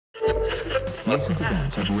Recent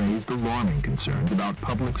events have raised alarming concerns about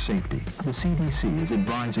public safety. The CDC is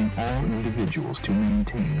advising all individuals to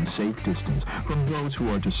maintain a safe distance from those who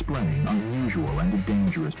are displaying unusual and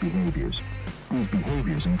dangerous behaviors. These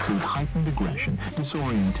behaviors include heightened aggression,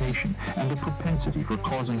 disorientation, and a propensity for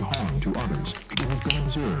causing harm to others. It has been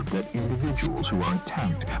observed that individuals who are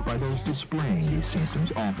attacked by those displaying these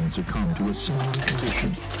symptoms often succumb to a similar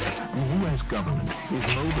condition. The U.S. government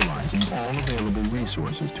is mobilizing all available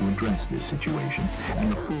resources to address this situation, and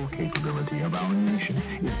the full capability of our nation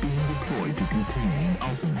is being deployed to contain and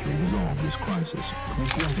ultimately resolve this crisis.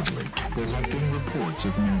 Regrettably, there have been reports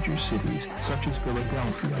of major cities, such as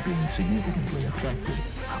Philadelphia, being significantly affected,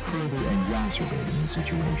 further exacerbating the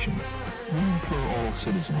situation. We implore all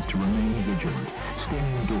citizens to remain vigilant, stay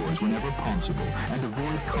indoors whenever possible, and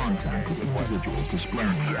avoid contact with individuals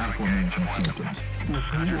displaying the aforementioned symptoms.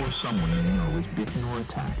 If you or someone you know is bitten or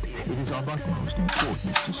attacked, it is of utmost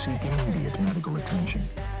importance to seek immediate medical attention.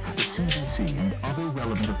 The CDC and other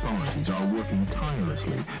relevant authorities are working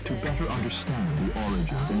tirelessly to better understand the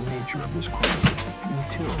origins and nature of this crisis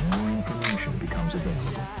until more information becomes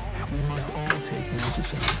available. We must all take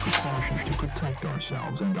necessary precautions to protect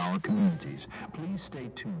ourselves and our communities. Please stay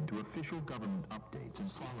tuned to official government updates and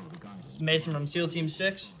follow the guidance. Mason from SEAL Team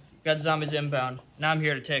 6. Got zombies inbound, and I'm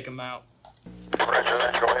here to take them out. Roger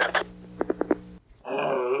that, go ahead.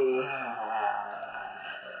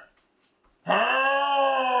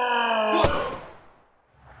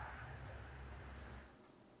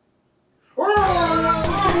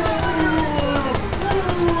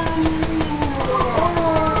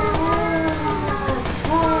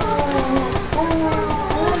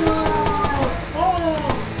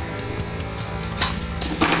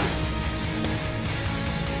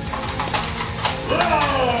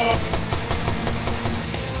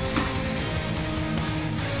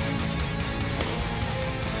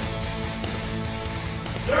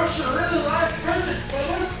 Those are really live presents,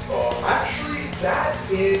 fellas. Oh, actually, that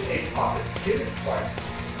is a puppet. Give it fight.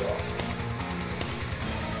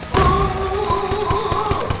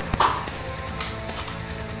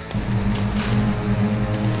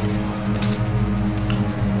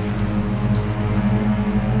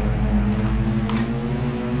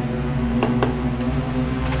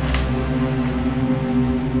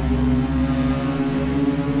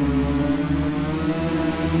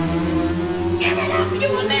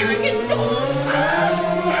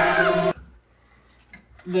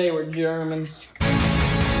 They were Germans.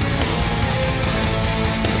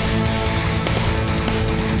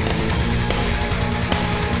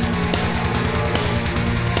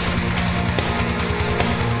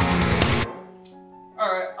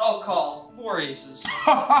 Alright, I'll call. 4 aces.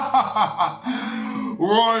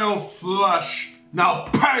 Royal flush. Now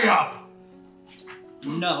pay up!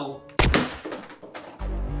 No.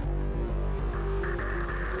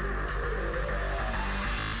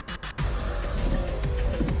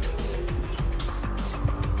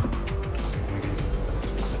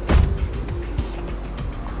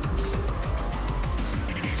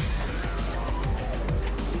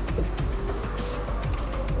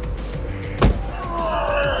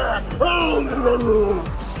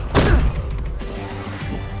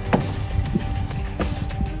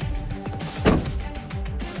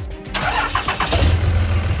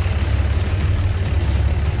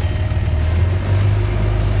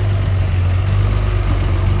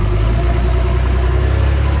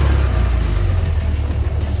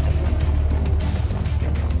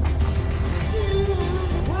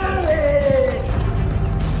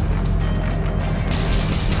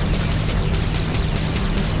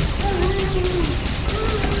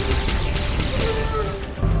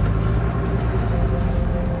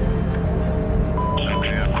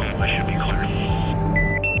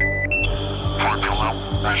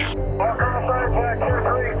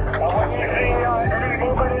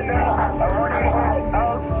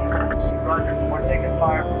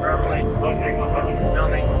 Fire from Broadway, located on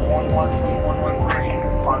building 11213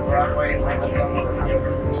 on Broadway, Lansing,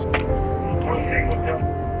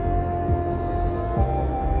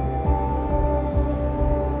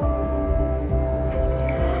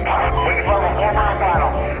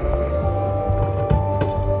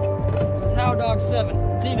 This is How Dog 7.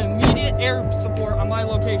 I need immediate air support on my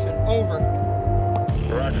location. Over.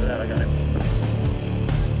 Roger that, I got it.